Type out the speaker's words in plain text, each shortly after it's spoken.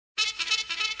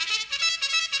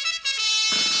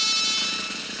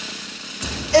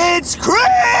It's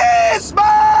Christmas!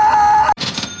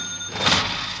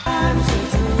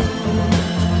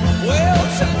 Well,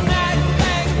 tonight,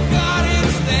 thank God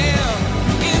it's them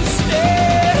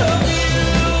instead of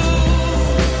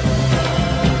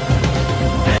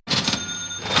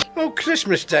you. Oh,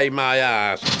 Christmas Day, my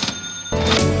ass.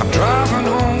 I'm driving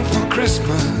home for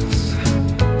Christmas.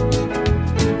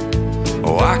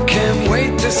 Oh, I can't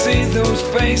wait to see those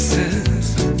faces.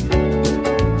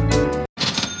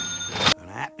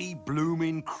 And happy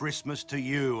blooming Christmas to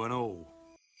you and all.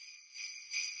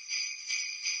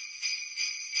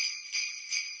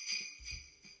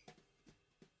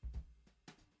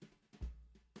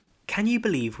 Can you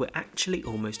believe we're actually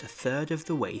almost a third of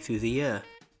the way through the year?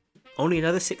 Only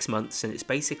another 6 months and it's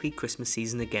basically Christmas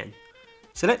season again.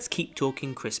 So let's keep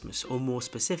talking Christmas, or more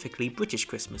specifically British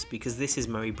Christmas, because this is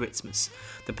Merry Britsmas,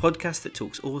 the podcast that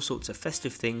talks all sorts of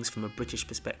festive things from a British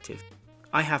perspective.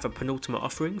 I have a penultimate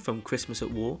offering from Christmas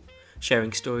at War,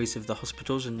 sharing stories of the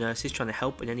hospitals and nurses trying to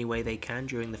help in any way they can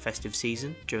during the festive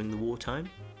season, during the wartime.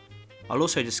 I'll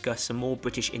also discuss some more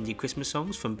British indie Christmas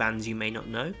songs from bands you may not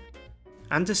know,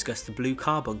 and discuss The Blue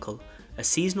Carbuncle, a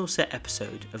seasonal set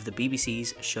episode of the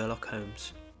BBC's Sherlock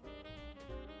Holmes.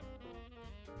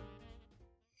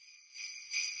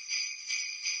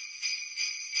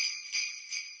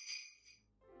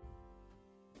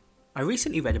 I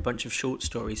recently read a bunch of short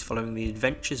stories following the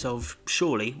adventures of,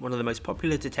 surely, one of the most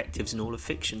popular detectives in all of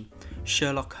fiction,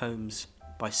 Sherlock Holmes,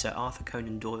 by Sir Arthur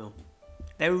Conan Doyle.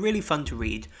 They were really fun to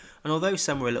read, and although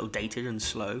some were a little dated and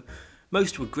slow,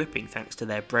 most were gripping thanks to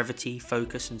their brevity,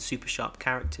 focus and super sharp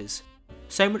characters.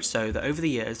 So much so that over the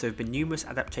years there have been numerous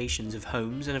adaptations of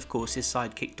Holmes and of course his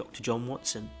sidekick Dr. John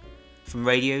Watson. From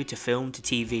radio to film to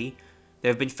TV, there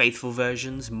have been faithful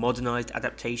versions, modernised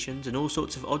adaptations and all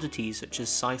sorts of oddities such as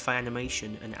sci-fi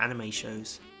animation and anime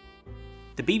shows.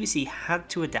 The BBC had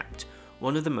to adapt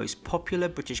one of the most popular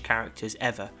British characters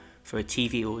ever for a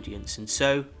TV audience, and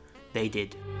so they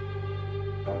did.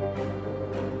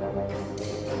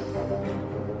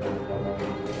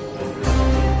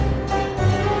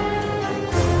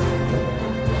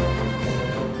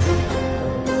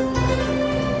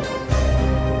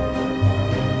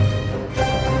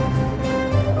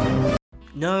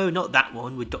 No, not that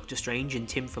one with Doctor Strange and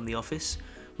Tim from The Office.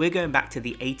 We're going back to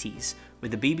the 80s with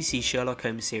the BBC Sherlock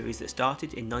Holmes series that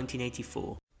started in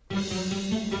 1984.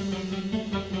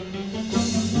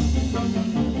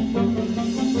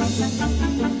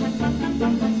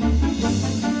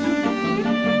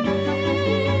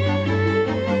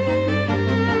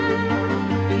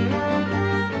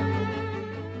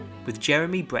 With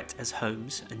Jeremy Brett as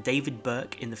Holmes and David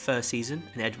Burke in the first season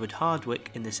and Edward Hardwicke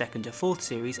in the second to fourth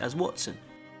series as Watson.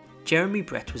 Jeremy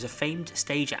Brett was a famed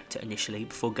stage actor initially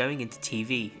before going into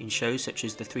TV in shows such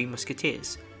as The Three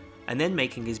Musketeers, and then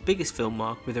making his biggest film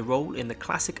mark with a role in the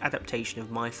classic adaptation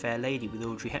of My Fair Lady with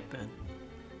Audrey Hepburn.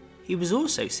 He was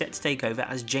also set to take over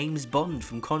as James Bond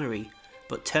from Connery,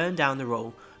 but turned down the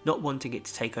role, not wanting it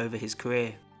to take over his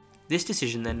career. This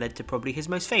decision then led to probably his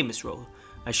most famous role,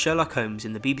 as Sherlock Holmes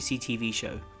in the BBC TV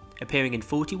show, appearing in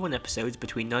 41 episodes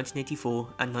between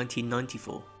 1984 and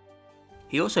 1994.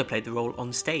 He also played the role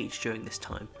on stage during this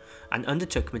time, and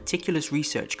undertook meticulous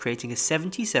research creating a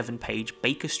 77-page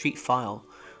Baker Street file,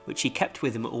 which he kept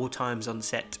with him at all times on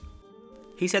set.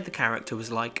 He said the character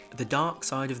was like the dark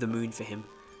side of the moon for him,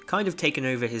 kind of taken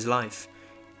over his life,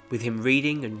 with him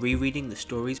reading and rereading the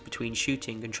stories between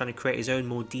shooting and trying to create his own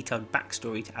more detailed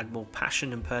backstory to add more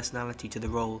passion and personality to the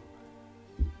role.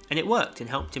 And it worked and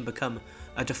helped him become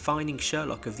a defining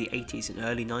Sherlock of the 80s and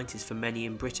early 90s for many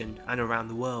in Britain and around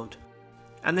the world.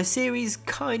 And the series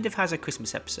kind of has a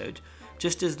Christmas episode,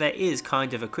 just as there is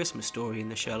kind of a Christmas story in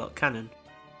the Sherlock canon.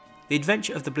 The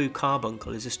Adventure of the Blue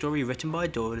Carbuncle is a story written by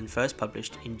Doyle and first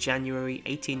published in January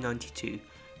 1892,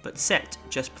 but set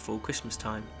just before Christmas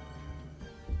time.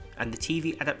 And the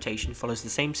TV adaptation follows the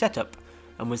same setup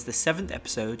and was the 7th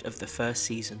episode of the first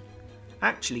season,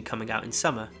 actually coming out in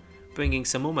summer, bringing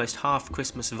some almost half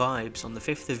Christmas vibes on the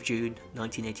 5th of June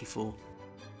 1984.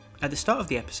 At the start of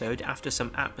the episode, after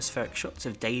some atmospheric shots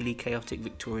of daily chaotic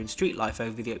Victorian street life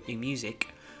over the opening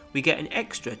music, we get an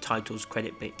extra titles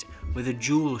credit bit with a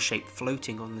jewel shape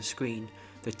floating on the screen,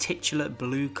 the titular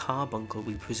Blue Carbuncle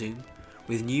we presume,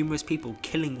 with numerous people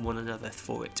killing one another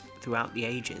for it throughout the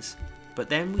ages. But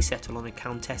then we settle on a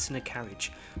countess in a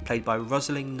carriage, played by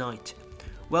Rosalind Knight,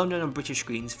 well known on British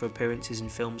screens for appearances in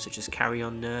films such as Carry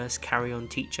On Nurse, Carry On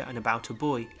Teacher and About a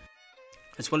Boy,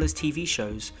 as well as TV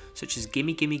shows such as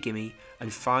Gimme Gimme Gimme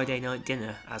and Friday Night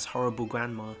Dinner as Horrible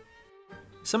Grandma.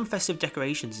 Some festive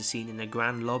decorations are seen in the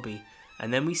grand lobby,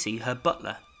 and then we see her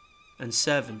butler and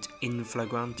servant in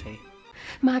flagrante.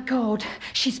 My God,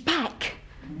 she's back.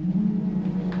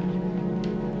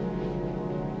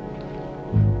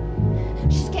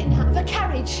 She's getting out of the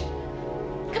carriage.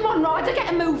 Come on, Ryder,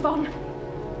 get a move on.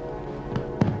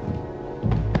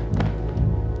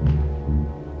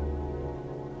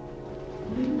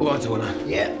 All right, Donna.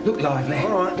 Yeah. Look lively.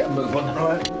 All right. Get a move on. All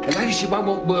right. And maybe she won't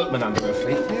want workmen under her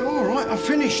feet. Yeah, all right. I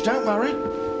finished. Don't worry.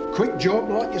 Quick job,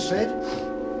 like you said.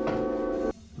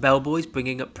 Bellboys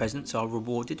bringing up presents are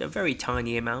rewarded a very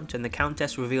tiny amount, and the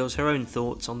Countess reveals her own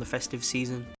thoughts on the festive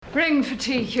season. Ring for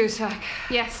tea, Cusack.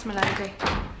 Yes, my lady.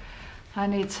 I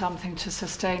need something to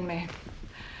sustain me.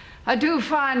 I do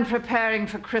find preparing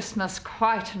for Christmas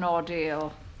quite an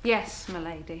ordeal. Yes, my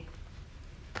lady.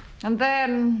 And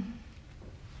then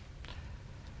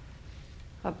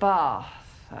a bath,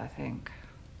 I think.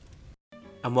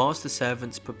 And whilst the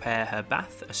servants prepare her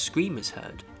bath, a scream is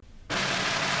heard.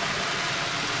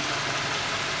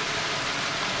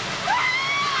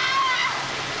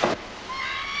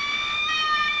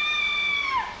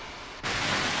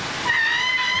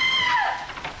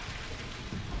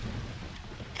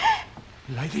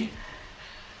 Lady?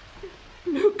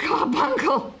 Blue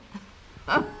carbuncle!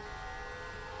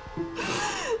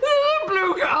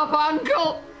 Blue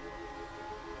carbuncle!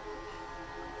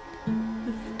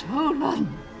 Stolen!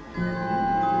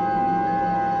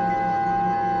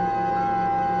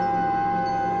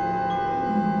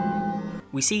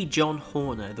 We see John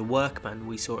Horner, the workman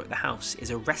we saw at the house,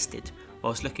 is arrested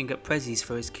whilst looking at prezzies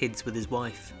for his kids with his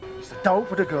wife. It's the doll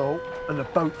for the girl and the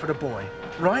boat for the boy,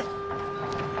 right?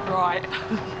 Right.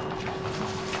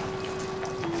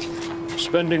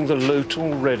 Spending the loot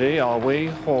already, are we,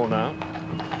 Horner?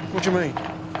 What do you mean?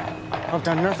 I've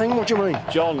done nothing. What do you mean?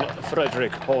 John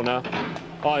Frederick Horner,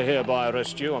 I hereby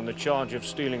arrest you on the charge of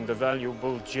stealing the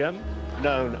valuable gem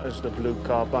known as the Blue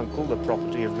Carbuncle, the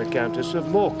property of the Countess of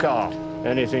Morcar.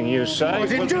 Anything you say... I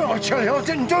didn't do it, I tell you. I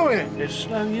didn't do it. It's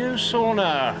no use,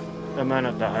 Horner. The man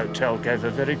at the hotel gave a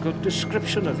very good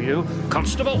description of you.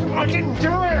 Constable! I didn't do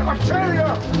it, I tell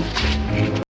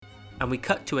you! And we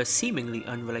cut to a seemingly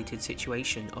unrelated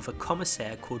situation of a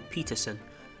commissaire called Peterson,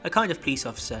 a kind of police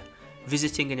officer,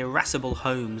 visiting an irascible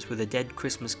Holmes with a dead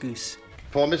Christmas goose.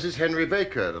 For Mrs. Henry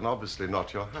Baker, and obviously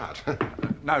not your hat.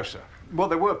 No, sir. Well,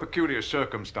 there were peculiar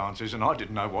circumstances, and I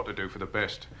didn't know what to do for the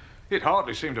best. It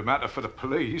hardly seemed to matter for the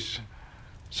police.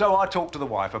 So I talked to the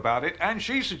wife about it, and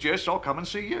she suggests I'll come and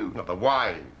see you. Not the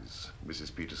wise,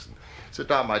 Mrs. Peterson. Sit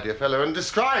down, my dear fellow, and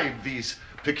describe these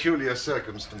peculiar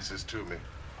circumstances to me.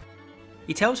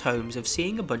 He tells Holmes of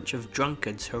seeing a bunch of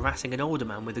drunkards harassing an older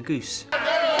man with a goose. Boy!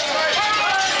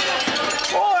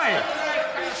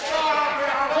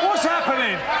 What's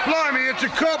happening? Blimey, it's a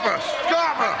copper!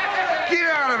 Stop her! Get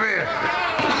out of here!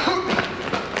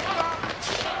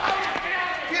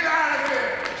 Get out of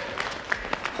here!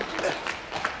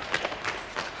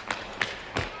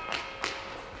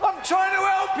 I'm trying to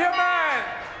help you, man!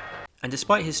 And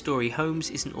despite his story, Holmes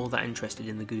isn't all that interested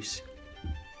in the goose.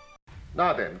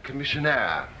 Now then,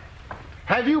 Commissionaire,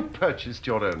 have you purchased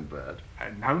your own bird?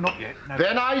 No, not yet. No.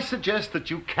 Then I suggest that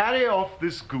you carry off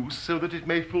this goose so that it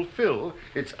may fulfill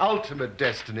its ultimate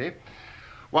destiny,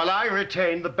 while I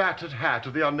retain the battered hat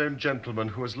of the unknown gentleman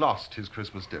who has lost his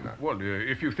Christmas dinner. Well,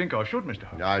 if you think I should, Mr.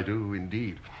 Holmes. I do,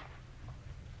 indeed.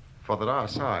 For there are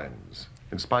signs,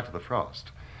 in spite of the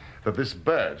frost, that this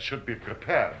bird should be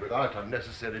prepared without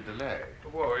unnecessary delay.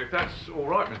 Well, if that's all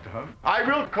right, Mr. Holmes. I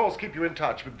will, of course, keep you in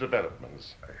touch with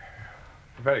developments.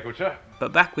 Very good, sir.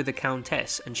 But back with the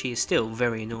Countess, and she is still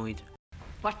very annoyed.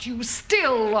 But you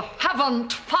still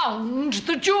haven't found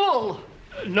the jewel.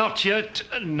 Not yet,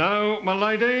 no, my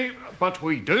lady. But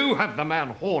we do have the man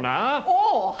Horner.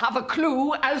 Or have a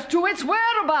clue as to its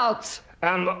whereabouts.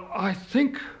 And I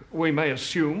think we may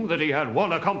assume that he had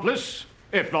one accomplice,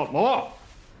 if not more.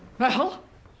 Well,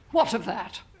 what of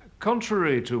that?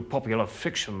 Contrary to popular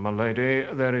fiction, my lady,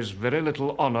 there is very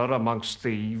little honour amongst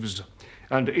thieves,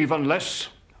 and even less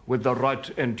with the right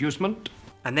inducement.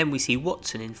 And then we see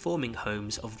Watson informing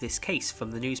Holmes of this case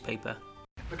from the newspaper.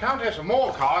 The Countess of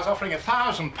Morcar is offering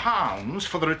 £1,000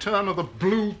 for the return of the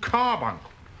Blue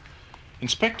Carbuncle.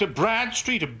 Inspector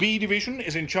Bradstreet of B Division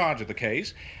is in charge of the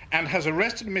case and has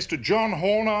arrested Mr. John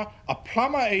Horner, a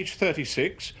plumber aged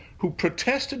 36, who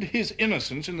protested his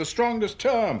innocence in the strongest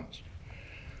terms.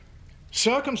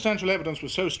 Circumstantial evidence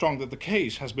was so strong that the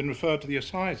case has been referred to the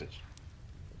assizes.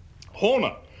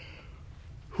 Horner,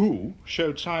 who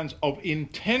showed signs of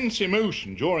intense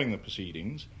emotion during the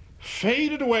proceedings,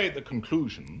 faded away at the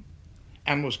conclusion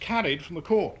and was carried from the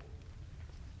court.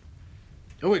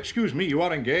 Oh, excuse me, you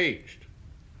are engaged.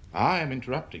 I am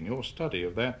interrupting your study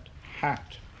of that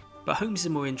hat. But Holmes is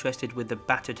more interested with the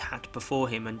battered hat before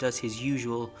him and does his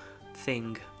usual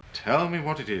thing. Tell me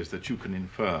what it is that you can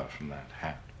infer from that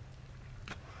hat.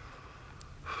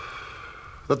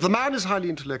 That the man is highly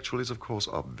intellectual is, of course,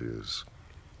 obvious.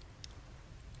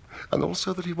 And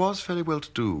also that he was fairly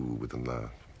well-to-do within the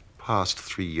past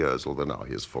 3 years, although now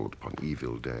he has fallen upon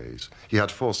evil days. He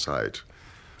had foresight,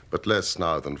 but less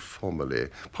now than formerly,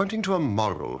 pointing to a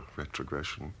moral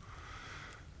retrogression,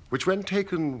 which, when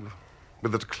taken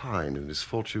with a decline in his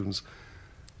fortunes,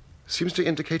 seems to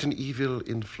indicate an evil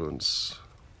influence.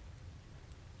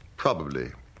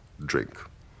 Probably drink.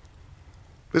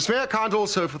 This may account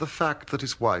also for the fact that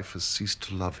his wife has ceased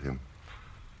to love him.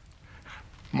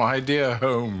 My dear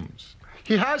Holmes.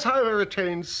 He has, however,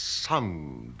 retained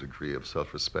some degree of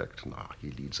self-respect. Now,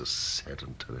 he leads a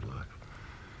sedentary life.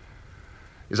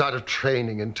 Is out of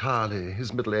training entirely.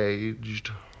 Is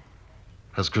middle-aged.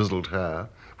 Has grizzled hair,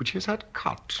 which he has had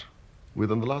cut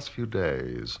within the last few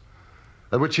days,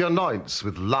 and which he anoints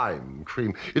with lime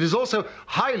cream. It is also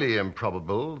highly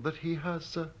improbable that he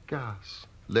has gas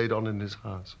laid on in his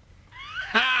house.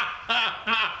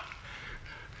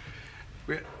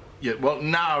 Yeah, well,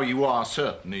 now you are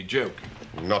certainly joking.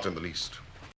 Not in the least.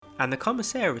 And the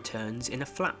commissaire returns in a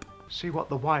flap. See what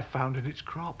the wife found in its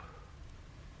crop.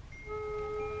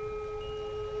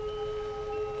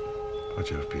 By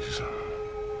Jove, Peterson.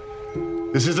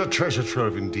 This is a treasure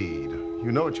trove indeed.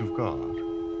 You know what you've got.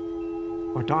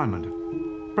 A diamond.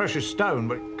 Precious stone,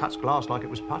 but it cuts glass like it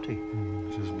was putty.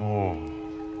 It is more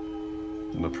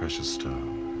than a precious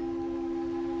stone.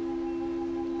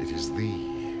 It is the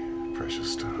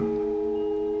precious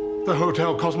stone. The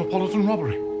Hotel Cosmopolitan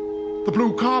robbery. The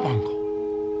Blue Carbuncle.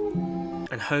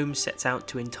 And Holmes sets out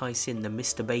to entice in the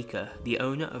Mr. Baker, the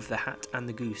owner of the hat and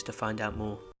the goose, to find out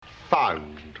more.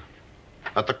 Found.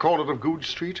 At the corner of Goodge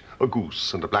Street, a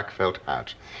goose and a black felt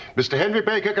hat. Mr. Henry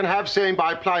Baker can have same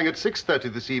by applying at 6:30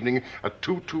 this evening at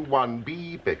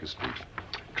 221B Baker Street.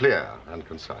 Clear and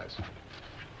concise.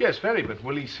 Yes, very, but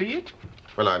will he see it?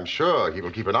 Well, I'm sure he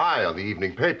will keep an eye on the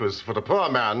evening papers. For the poor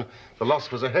man, the loss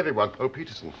was a heavy one. Oh,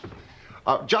 Peterson.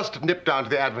 Just nip down to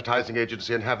the advertising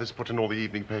agency and have this put in all the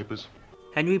evening papers.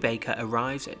 Henry Baker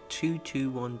arrives at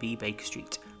 221B Baker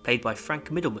Street, played by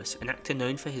Frank Middlemas, an actor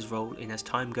known for his role in As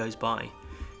Time Goes By,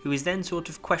 who is then sort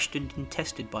of questioned and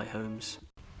tested by Holmes.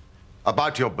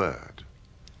 About your bird.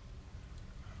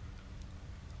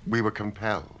 We were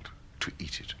compelled to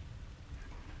eat it.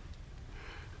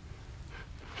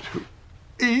 To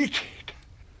eat it?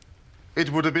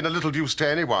 It would have been a little use to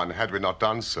anyone had we not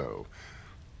done so.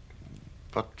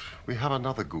 But we have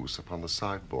another goose upon the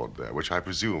sideboard there, which I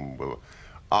presume will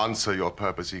answer your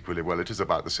purpose equally well. It is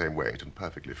about the same weight and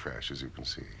perfectly fresh, as you can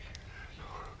see.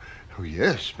 Oh,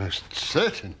 yes, most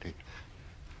certainly.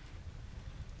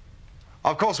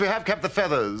 Of course, we have kept the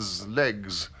feathers,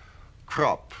 legs,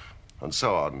 crop, and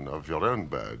so on of your own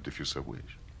bird, if you so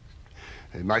wish.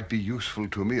 They might be useful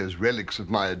to me as relics of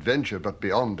my adventure, but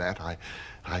beyond that,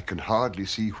 I can hardly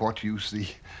see what use the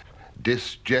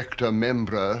disjecta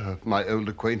membra of my old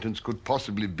acquaintance could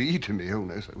possibly be to me. Oh,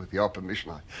 no, so with your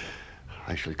permission,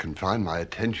 I shall confine my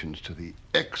attentions to the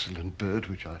excellent bird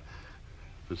which I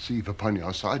perceive upon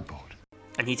your sideboard.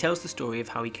 And he tells the story of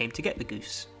how he came to get the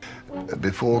goose.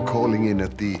 Before calling in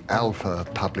at the Alpha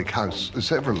public house,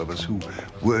 several of us who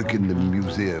work in the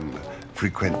museum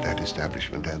frequent that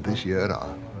establishment, and this year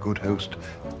our good host,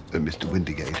 Mr.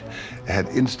 Windigate, had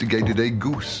instigated a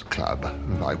goose club,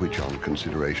 by which, on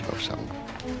consideration of some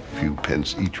few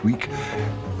pence each week,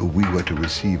 we were to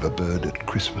receive a bird at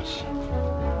Christmas.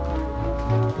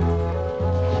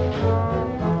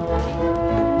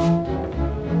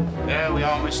 There we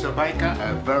are, Mr. Baker.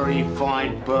 A very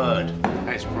fine bird,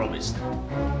 as promised.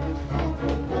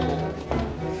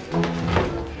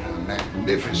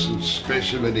 Magnificent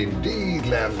specimen indeed,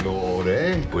 landlord,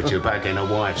 eh? Put you back in a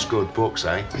wife's good books,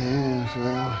 eh? Yes,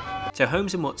 well. So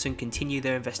Holmes and Watson continue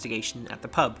their investigation at the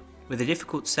pub, with a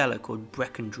difficult cellar called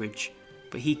Breckenridge,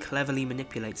 but he cleverly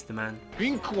manipulates the man.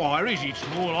 Inquiries, it's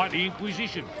more like the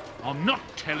Inquisition. I'm not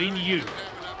telling you.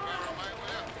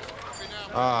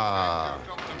 Ah.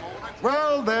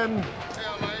 Well, then,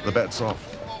 the bet's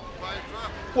off.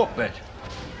 What bet?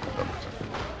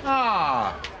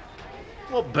 Ah.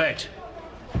 What bet?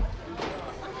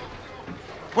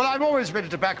 Well, I'm always ready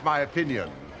to back my opinion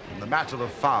in the matter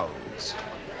of fowls.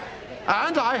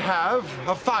 And I have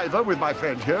a fiver with my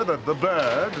friend here that the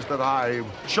bird that I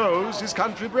chose is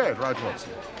country bred, right,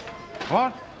 Watson?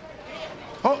 What?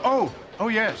 Oh,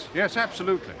 yes,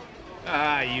 absolutely.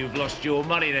 Ah, you've lost your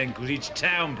money then, because it's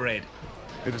town bred.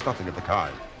 It is nothing of the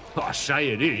kind. I say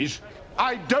it is.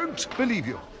 I don't believe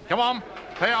you. Come on,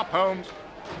 pay up, Holmes.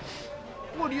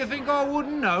 What do you think I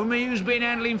wouldn't know, me who's been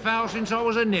handling fowl since I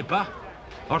was a nipper?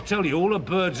 I tell you, all the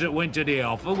birds that went to the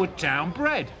Alpha were town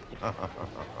bred.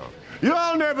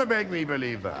 You'll never make me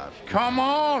believe that. Come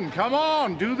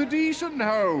on, do the decent,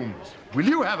 Holmes. Will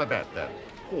you have a bet, then?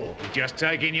 Oh, just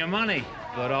taking your money.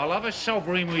 But I'll have a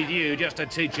sovereign with you just to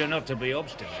teach you not to be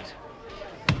obstinate.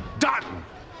 Done!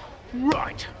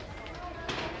 Right.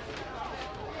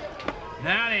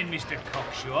 Now then, Mr.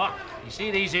 Cocksure, you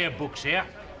see these here books here?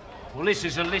 Well, this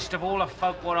is a list of all the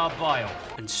folk what I buy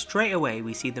off. And straight away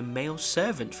we see the male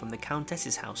servant from the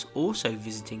Countess's house also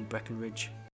visiting Breckenridge.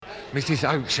 Mrs.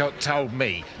 Oakshott told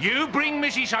me. You bring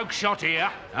Mrs. Oakshott here,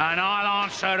 and I'll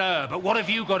answer her. But what have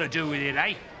you got to do with it,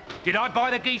 eh? Did I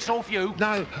buy the geese off you?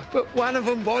 No, but one of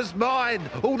them was mine,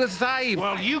 all the same.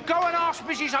 Well, you go and ask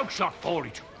Mrs. Oakshott for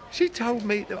it. She told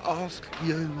me to ask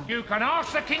you. You can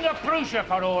ask the King of Prussia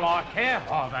for all I care.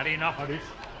 I've had enough of this.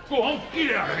 Go on,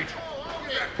 get out of it.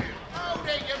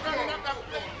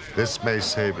 This may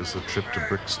save us a trip to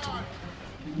Brixton.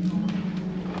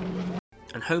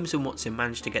 And Holmes and Watson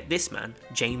manage to get this man,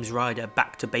 James Ryder,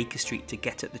 back to Baker Street to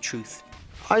get at the truth.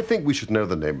 I think we should know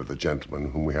the name of the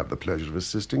gentleman whom we have the pleasure of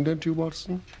assisting, don't you,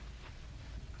 Watson?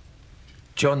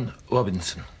 John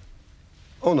Robinson.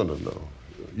 Oh, no.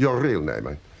 Your real name.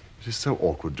 It is so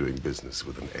awkward doing business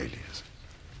with an alias.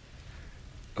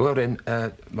 Well then,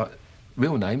 my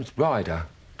real name's Ryder.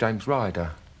 James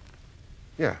Ryder.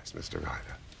 Yes, Mr.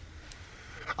 Ryder.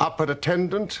 Upper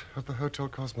attendant of the Hotel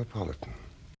Cosmopolitan.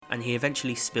 And he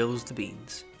eventually spills the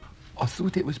beans. I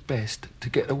thought it was best to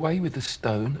get away with the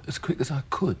stone as quick as I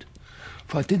could,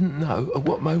 for I didn't know at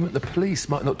what moment the police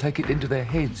might not take it into their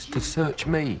heads to search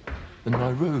me and my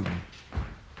room.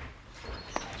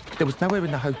 There was nowhere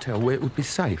in the hotel where it would be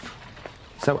safe,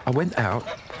 so I went out,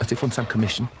 as if on some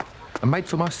commission, and made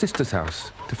for my sister's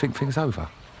house to think things over.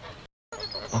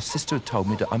 My sister had told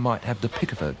me that I might have the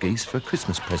pick of her geese for a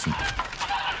Christmas present.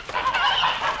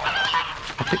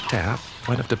 I picked out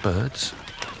one of the birds,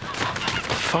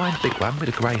 a fine big one with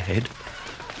a grey head.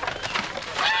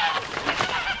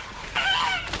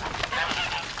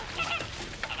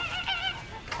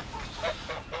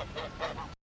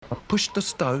 I pushed the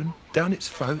stone down its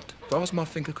throat as far as my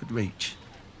finger could reach.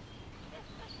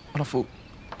 And I thought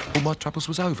all my troubles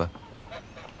was over.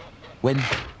 When...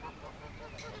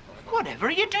 Whatever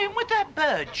are you doing with that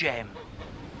bird, Jem?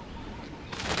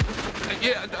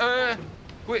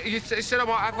 You said I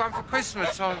might have one for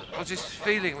Christmas. I was just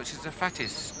feeling which is the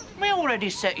fattest. We already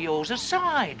set yours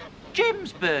aside.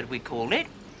 Jem's bird, we call it.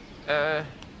 Yeah,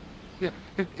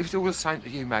 if it's all the same to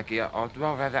you, Maggie, I'd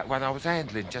rather have that one I was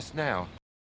handling just now.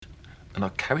 And I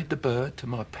carried the bird to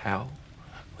my pal.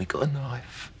 We got a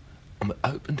knife and we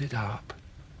opened it up.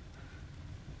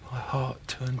 My heart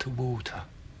turned to water.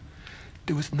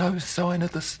 There was no sign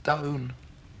of the stone,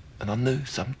 and I knew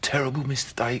some terrible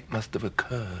mistake must have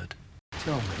occurred.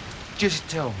 Tell me, just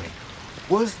tell me,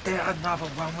 was there another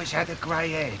one which had a grey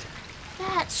head?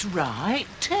 That's right,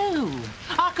 two.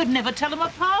 I could never tell them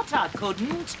apart, I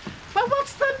couldn't. Well,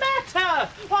 what's the matter?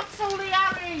 What's all the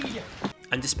hurry?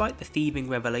 And despite the thieving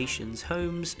revelations,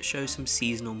 Holmes shows some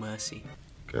seasonal mercy.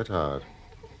 Get hard.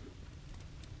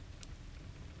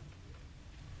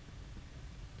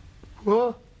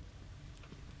 What?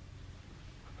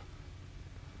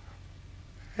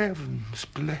 Heavens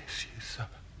bless you, sir.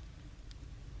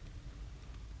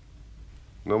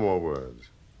 No more words.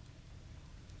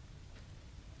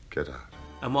 Get out.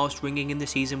 And whilst ringing in the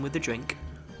season with the drink,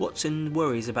 Watson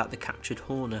worries about the captured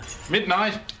Horner.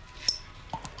 Midnight.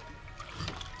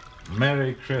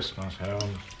 Merry Christmas,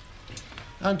 Holmes.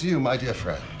 And to you, my dear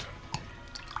friend.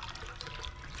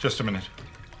 Just a minute.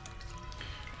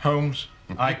 Holmes,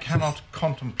 I cannot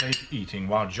contemplate eating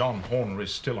while John Horner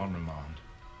is still on remand.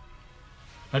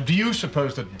 Now, do you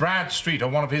suppose that Bradstreet or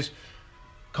one of his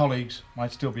colleagues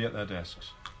might still be at their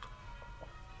desks?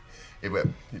 You're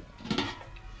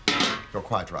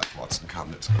quite right, Watson. Come,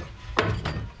 let's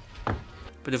go.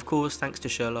 But of course, thanks to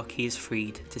Sherlock, he is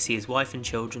freed to see his wife and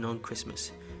children on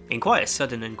Christmas, in quite a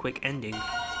sudden and quick ending.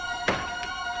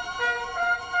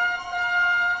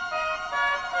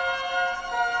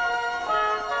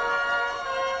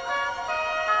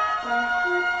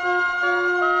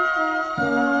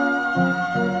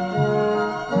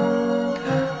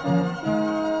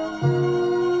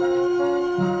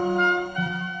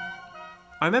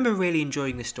 I remember really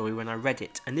enjoying this story when I read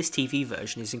it, and this TV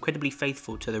version is incredibly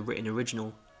faithful to the written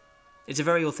original. It's a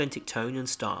very authentic tone and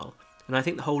style, and I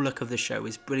think the whole look of the show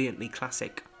is brilliantly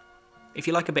classic. If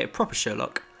you like a bit of proper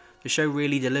Sherlock, the show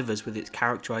really delivers with its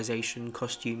characterisation,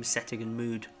 costumes, setting and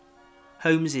mood.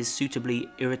 Holmes is suitably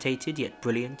irritated yet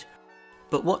brilliant,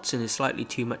 But Watson is slightly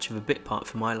too much of a bit part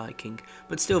for my liking,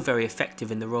 but still very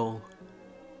effective in the role.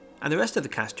 And the rest of the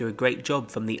cast do a great job,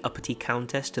 from the uppity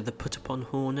countess to the put-upon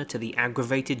Horner to the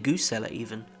aggravated goose seller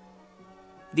even.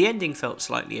 The ending felt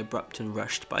slightly abrupt and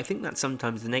rushed, but I think that's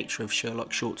sometimes the nature of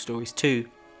Sherlock short stories too,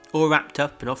 all wrapped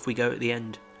up and off we go at the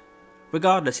end.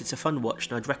 Regardless, it's a fun watch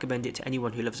and I'd recommend it to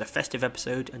anyone who loves a festive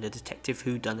episode and a detective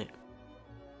whodunit.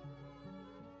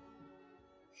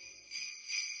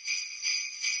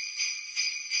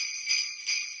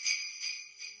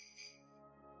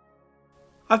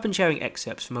 I've been sharing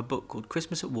excerpts from a book called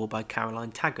Christmas at War by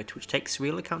Caroline Taggart, which takes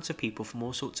real accounts of people from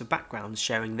all sorts of backgrounds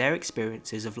sharing their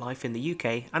experiences of life in the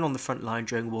UK and on the front line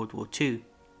during World War II.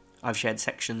 I've shared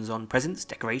sections on presents,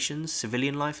 decorations,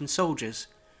 civilian life and soldiers.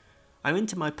 I'm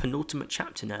into my penultimate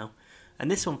chapter now,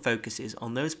 and this one focuses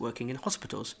on those working in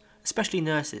hospitals, especially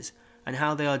nurses, and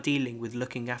how they are dealing with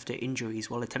looking after injuries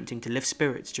while attempting to lift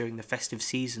spirits during the festive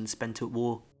season spent at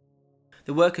war.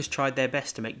 The workers tried their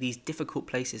best to make these difficult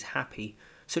places happy,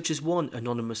 such as one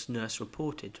anonymous nurse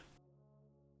reported.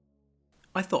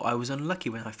 I thought I was unlucky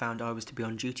when I found I was to be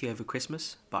on duty over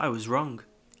Christmas, but I was wrong.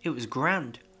 It was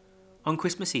grand. On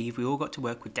Christmas Eve we all got to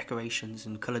work with decorations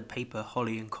and coloured paper,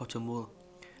 holly and cotton wool,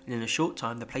 and in a short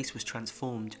time the place was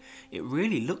transformed. It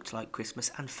really looked like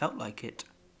Christmas and felt like it.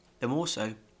 The more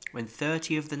so when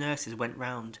 30 of the nurses went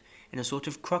round in a sort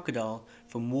of crocodile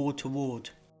from ward to ward,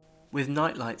 with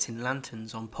nightlights in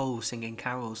lanterns on poles singing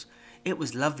carols. It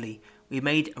was lovely. We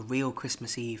made a real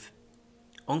Christmas Eve.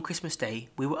 On Christmas Day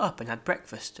we were up and had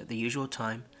breakfast at the usual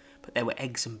time, but there were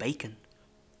eggs and bacon.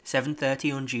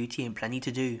 7:30 on duty and plenty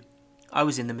to do. I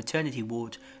was in the maternity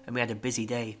ward and we had a busy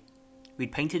day.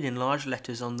 We'd painted in large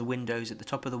letters on the windows at the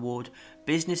top of the ward,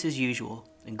 business as usual,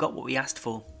 and got what we asked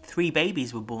for. 3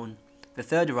 babies were born. The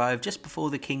third arrived just before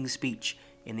the King's speech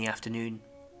in the afternoon.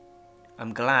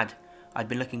 I'm glad. I'd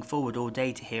been looking forward all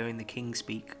day to hearing the King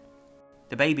speak.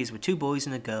 The babies were 2 boys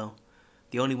and a girl.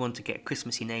 The only one to get a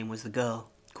Christmassy name was the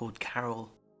girl, called Carol.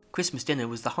 Christmas dinner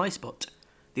was the high spot.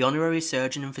 The honorary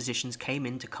surgeon and physicians came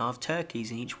in to carve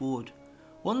turkeys in each ward.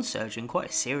 One surgeon, quite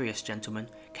a serious gentleman,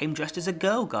 came dressed as a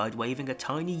girl guide waving a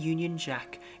tiny Union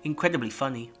Jack, incredibly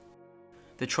funny.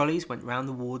 The trolleys went round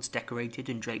the wards decorated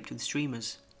and draped with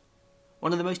streamers.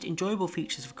 One of the most enjoyable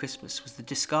features of Christmas was the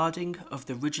discarding of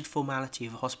the rigid formality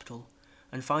of a hospital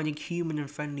and finding human and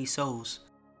friendly souls.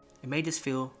 It made us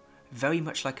feel very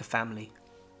much like a family,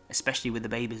 especially with the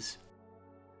babies.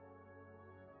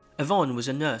 Yvonne was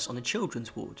a nurse on a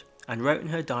children's ward and wrote in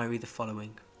her diary the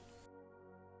following.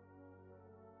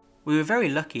 We were very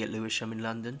lucky at Lewisham in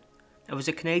London. There was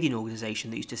a Canadian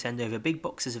organisation that used to send over big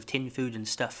boxes of tin food and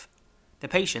stuff. The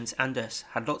patients and us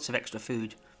had lots of extra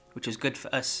food, which was good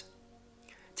for us.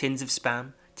 Tins of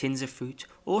spam, tins of fruit,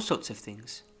 all sorts of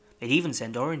things. They'd even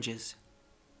send oranges.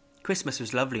 Christmas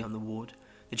was lovely on the ward.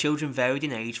 The children varied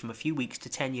in age from a few weeks to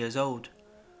 10 years old.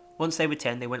 Once they were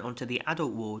 10, they went on to the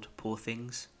adult ward, poor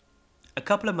things. A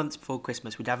couple of months before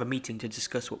Christmas, we'd have a meeting to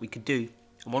discuss what we could do,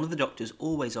 and one of the doctors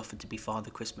always offered to be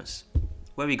Father Christmas.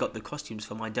 Where he got the costumes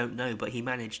from I don't know, but he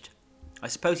managed. I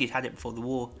suppose he'd had it before the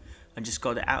war, and just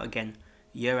got it out again,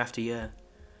 year after year.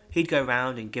 He'd go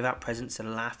round and give out presents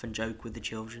and laugh and joke with the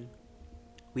children.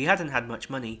 We hadn't had much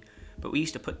money, but we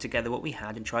used to put together what we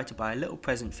had and try to buy a little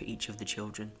present for each of the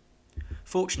children.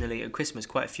 Fortunately, at Christmas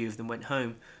quite a few of them went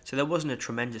home, so there wasn't a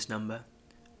tremendous number,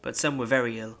 but some were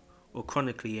very ill, or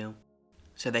chronically ill,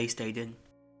 so they stayed in.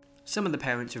 Some of the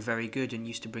parents were very good and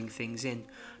used to bring things in,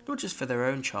 not just for their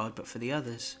own child but for the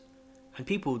others, and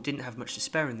people didn't have much to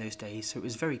spare in those days, so it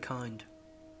was very kind.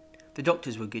 The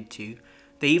doctors were good too.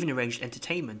 They even arranged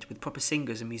entertainment with proper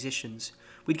singers and musicians.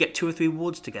 We'd get 2 or 3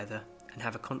 wards together and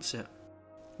have a concert.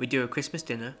 We'd do a Christmas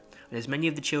dinner, and as many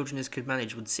of the children as could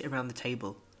manage would sit around the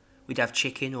table. We'd have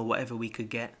chicken or whatever we could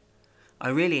get. I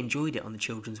really enjoyed it on the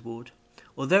children's ward.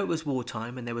 Although it was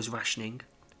wartime and there was rationing,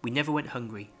 we never went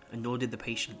hungry, and nor did the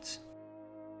patients.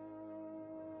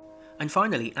 And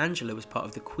finally, Angela was part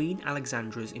of the Queen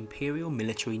Alexandra's Imperial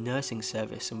Military Nursing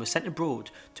Service and was sent abroad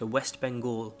to West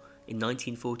Bengal in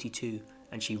 1942,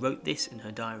 and she wrote this in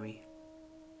her diary.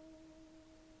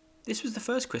 This was the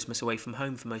first Christmas away from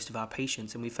home for most of our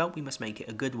patients, and we felt we must make it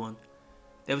a good one.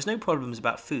 There was no problems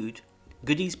about food.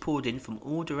 Goodies poured in from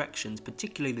all directions,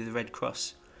 particularly the Red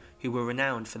Cross, who were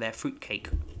renowned for their fruitcake.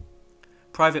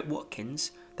 Private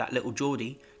Watkins, that little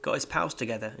Geordie, got his pals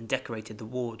together and decorated the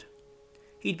ward.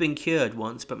 He'd been cured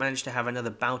once, but managed to have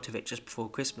another bout of it just before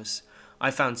Christmas.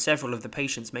 I found several of the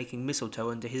patients making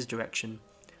mistletoe under his direction,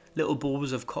 little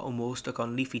balls of cotton wool stuck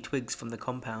on leafy twigs from the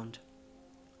compound.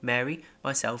 Mary,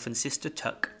 myself and Sister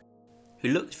Tuck, who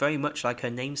looked very much like her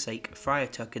namesake, Friar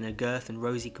Tuck in her girth and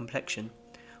rosy complexion,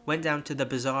 went down to the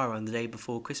bazaar on the day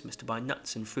before Christmas to buy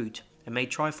nuts and fruit, and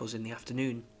made trifles in the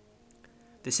afternoon.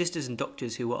 The sisters and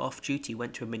doctors who were off duty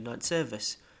went to a midnight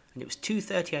service, and it was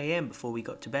 2:30 a.m. before we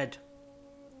got to bed.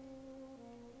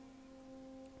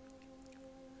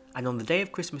 And on the day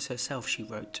of Christmas itself, she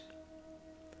wrote,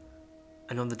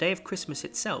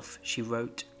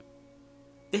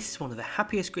 "This is one of the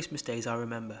happiest Christmas days I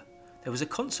remember. There was a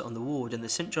concert on the ward and the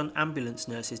St. John ambulance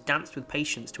nurses danced with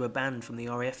patients to a band from the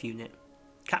RAF unit.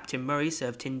 Captain Murray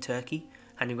served tinned turkey,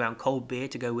 handing round cold beer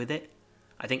to go with it.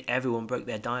 I think everyone broke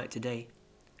their diet today.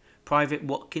 Private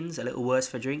Watkins, a little worse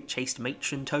for drink, chased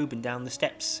Matron Tobin down the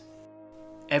steps.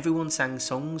 Everyone sang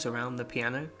songs around the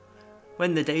piano.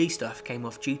 When the day staff came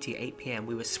off duty at 8 p.m,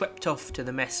 we were swept off to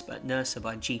the mess at Nursa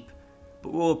by jeep,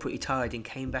 but we were all pretty tired and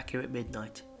came back here at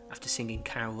midnight after singing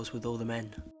carols with all the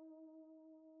men."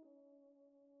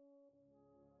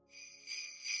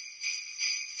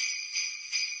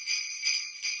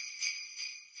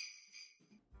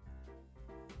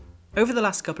 Over the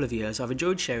last couple of years, I've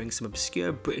enjoyed sharing some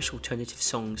obscure British alternative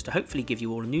songs to hopefully give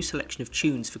you all a new selection of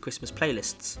tunes for Christmas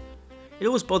playlists. It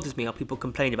always bothers me how people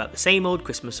complain about the same old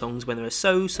Christmas songs when there are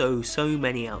so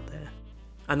many out there.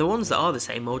 And the ones that are the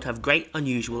same old have great,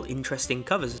 unusual, interesting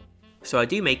covers. So I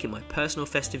do make it my personal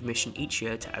festive mission each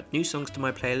year to add new songs to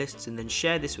my playlists and then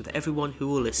share this with everyone who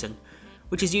will listen,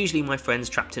 which is usually my friends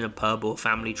trapped in a pub or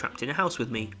family trapped in a house with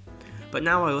me. But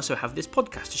now I also have this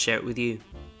podcast to share it with you.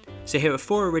 So here are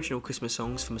 4 original Christmas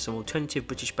songs from some alternative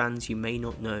British bands you may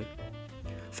not know.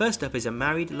 First up is a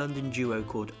married London duo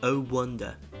called Oh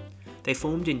Wonder. They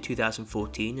formed in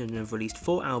 2014 and have released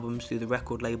 4 albums through the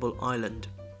record label Island.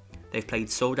 They've played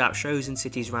sold-out shows in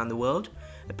cities around the world,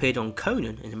 appeared on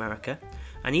Conan in America,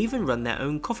 and even run their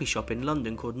own coffee shop in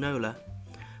London called Nola.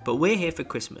 But we're here for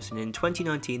Christmas, and in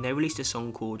 2019 they released a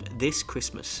song called This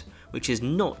Christmas, which is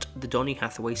not the Donny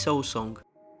Hathaway Soul song.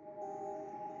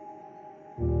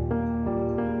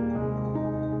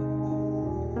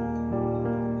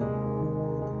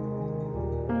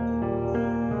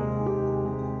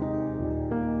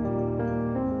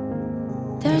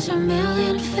 There's a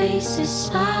million faces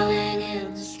smiling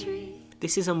in the street.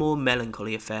 This is a more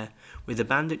melancholy affair, with the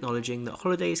band acknowledging that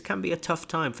holidays can be a tough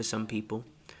time for some people,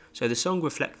 so the song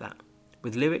reflects that,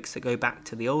 with lyrics that go back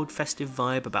to the old festive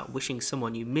vibe about wishing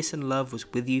someone you miss and love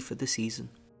was with you for the season.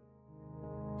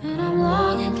 And I'm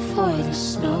longing for the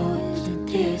snow to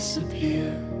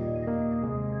disappear.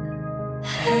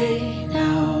 Hey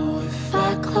now, if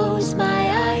I close my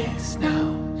eyes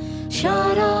now,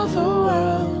 shut all the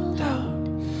world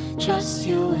out, just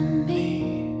you and me.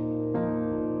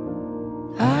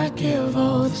 I'd give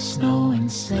all the snow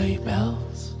and sleigh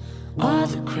bells, all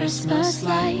the Christmas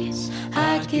lights.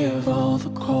 I'd give all the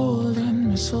cold and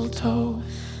mistletoe,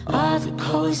 all the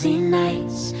cozy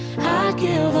nights. I'd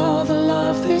give all the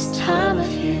love this time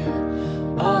of year,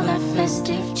 all that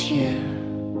festive cheer.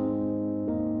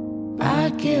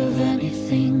 I'd give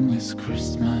anything this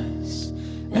Christmas,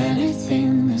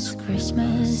 anything this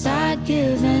Christmas. I'd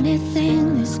give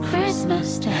anything this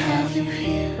Christmas to have you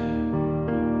here.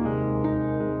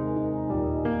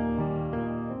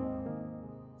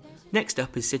 Next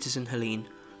up is Citizen Helene,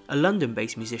 a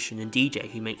London-based musician and DJ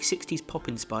who makes 60s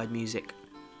pop-inspired music.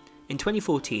 In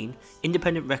 2014,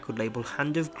 independent record label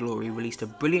Hand of Glory released a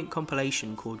brilliant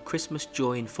compilation called Christmas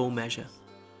Joy in Full Measure.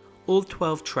 All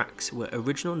 12 tracks were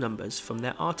original numbers from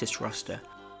their artist roster,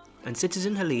 and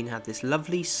Citizen Helene had this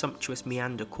lovely, sumptuous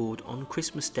meander called On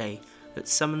Christmas Day that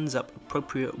summons up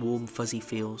appropriate warm fuzzy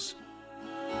feels.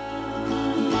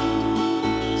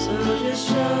 So just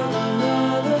shove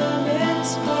another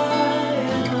mince pie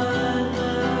in my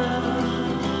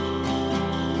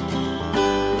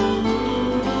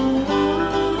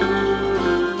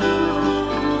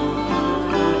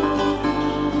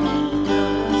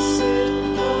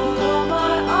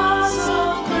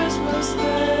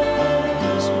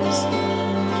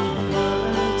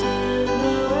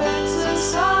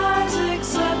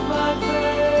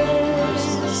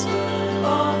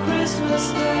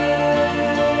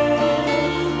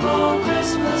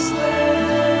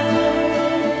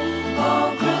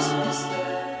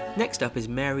Next up is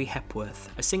Mary Hepworth,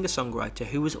 a singer-songwriter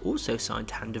who was also signed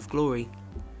to Hand of Glory.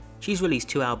 She's released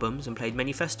 2 albums and played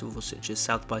many festivals such as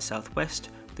South by Southwest,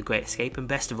 The Great Escape and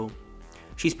Bestival.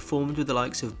 She's performed with the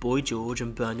likes of Boy George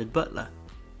and Bernard Butler.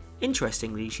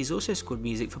 Interestingly, she's also scored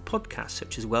music for podcasts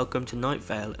such as Welcome to Night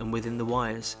Vale and Within the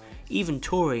Wires, even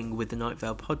touring with the Night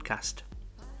Vale podcast.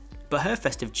 But her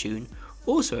festive tune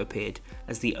also appeared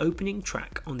as the opening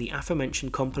track on the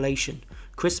aforementioned compilation,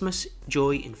 Christmas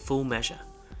Joy in Full Measure,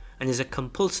 and is a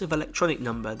compulsive electronic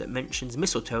number that mentions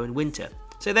mistletoe and winter,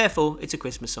 so therefore it's a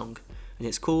Christmas song, and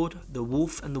it's called The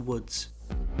Wolf and the Woods.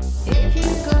 If you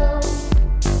go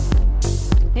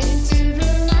into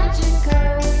the magic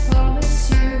I promise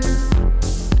you,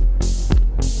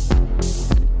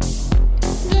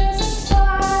 there's a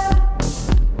fire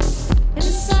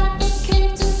inside the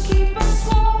cave to keep us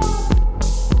warm.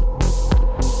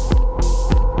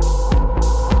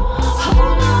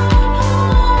 Hold on,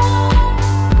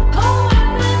 oh,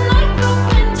 and then like the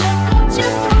winter comes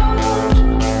your cold.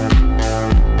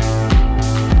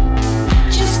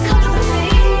 Just cut the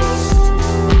beast,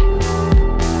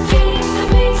 feed the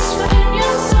beast within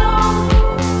your soul.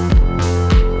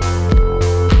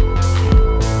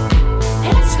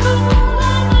 It's cold,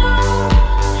 I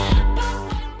know.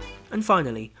 And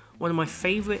finally, one of my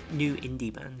favourite new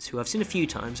indie bands who I've seen a few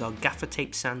times are Gaffer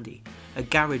Tape Sandy, a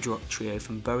garage rock trio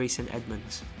from Bury St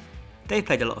Edmunds. They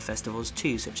played a lot of festivals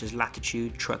too, such as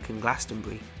Latitude, Truck and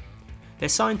Glastonbury. They're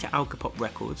signed to Alcopop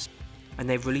Records, and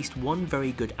they've released one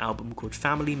very good album called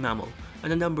Family Mammal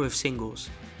and a number of singles.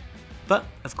 But,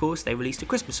 of course, they released a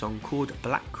Christmas song called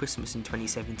Black Christmas in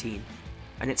 2017,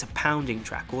 and it's a pounding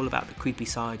track all about the creepy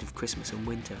side of Christmas and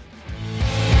winter.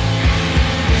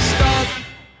 Stop,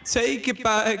 take it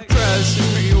back, press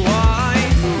and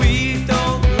rewind. We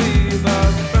don't leave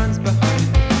our friends behind.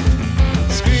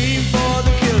 Scream for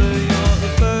the killer, you're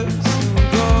the first to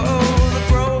go. The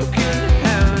broken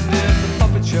hand in the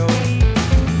puppet show.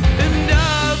 And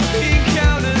I've been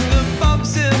counting the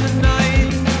bumps in the night.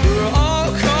 We're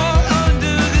all caught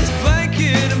under this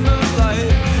blanket of moonlight.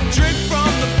 Drink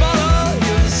from the bottle,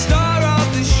 you're the star of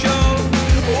the show.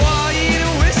 Wine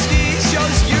and whiskey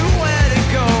shows you where to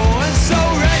go. And so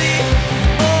ready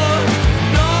or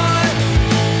not,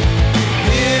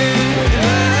 here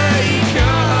they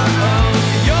come.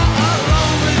 You're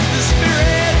alone with the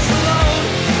spirits, alone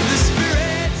with the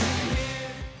spirits.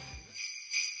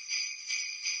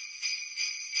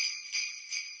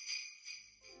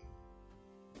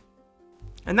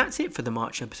 And that's it for the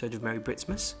March episode of Merry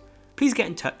Britsmas. Please get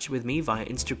in touch with me via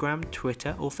Instagram,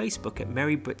 Twitter or Facebook at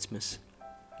Merry Britsmas.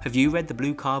 Have you read The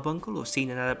Blue Carbuncle or seen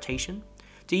an adaptation?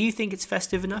 Do you think it's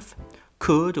festive enough?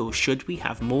 Could or should we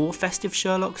have more festive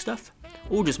Sherlock stuff?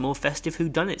 Or just more festive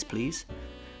whodunits, please?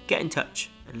 Get in touch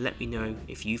and let me know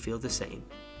if you feel the same.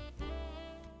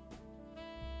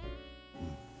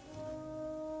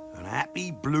 And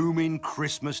happy blooming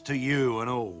Christmas to you and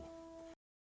all.